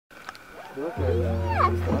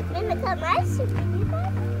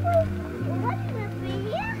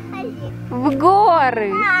В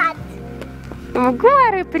горы. В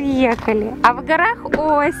горы приехали, а в горах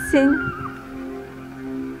осень.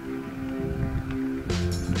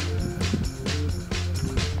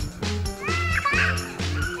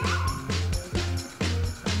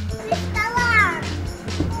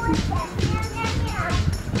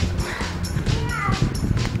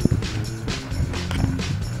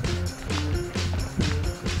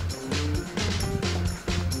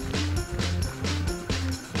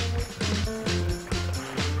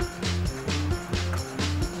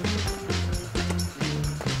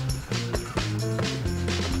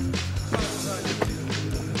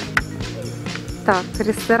 Так,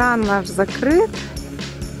 ресторан наш закрыт.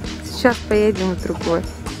 Сейчас поедем в другой.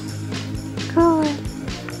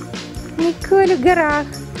 Николь в горах.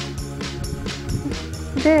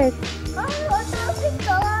 Да.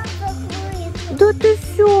 Да ты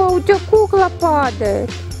все, у тебя кукла падает.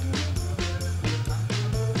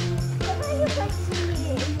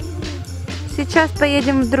 Сейчас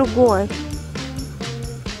поедем в другой.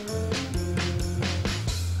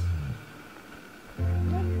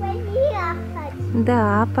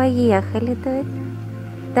 Да, поехали, давай.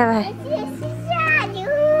 Давай.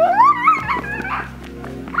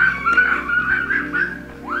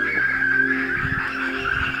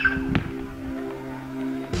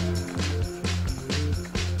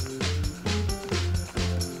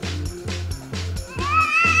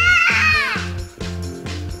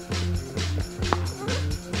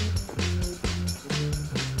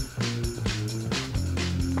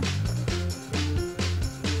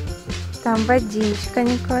 Там водичка,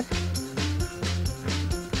 Николь.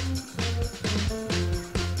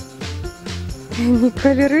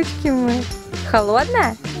 Николь ручки мы.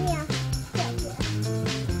 Холодная? Нет.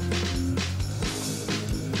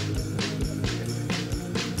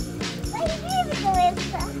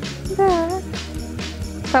 Да.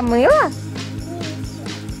 Помыла?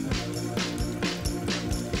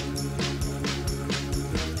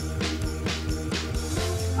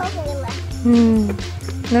 Помыла.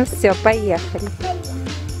 Ну все, поехали.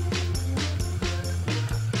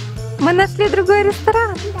 Мы нашли другой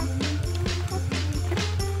ресторан. Да.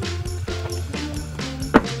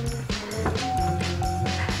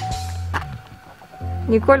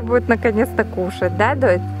 Николь будет наконец-то кушать, да,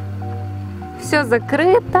 дочь? Все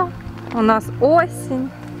закрыто. У нас осень.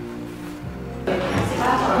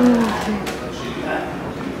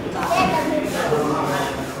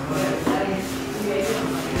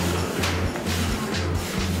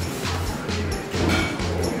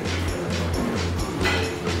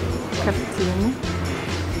 Картины.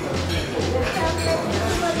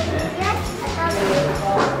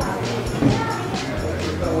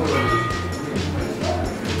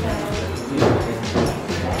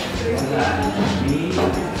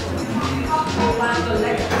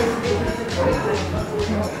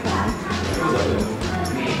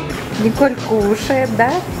 Николь кушает,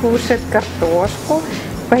 да? Кушает картошку.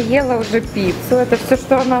 Поела уже пиццу. Это все,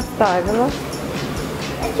 что она оставила.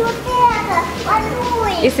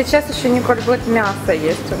 И сейчас еще Николь будет мясо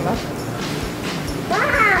есть у нас.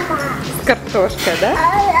 Мама! С картошкой, да?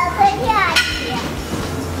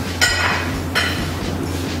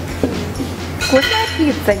 Вкусная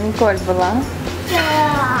пицца, Николь, была?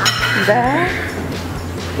 Да. Да?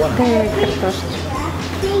 Дай картошечку.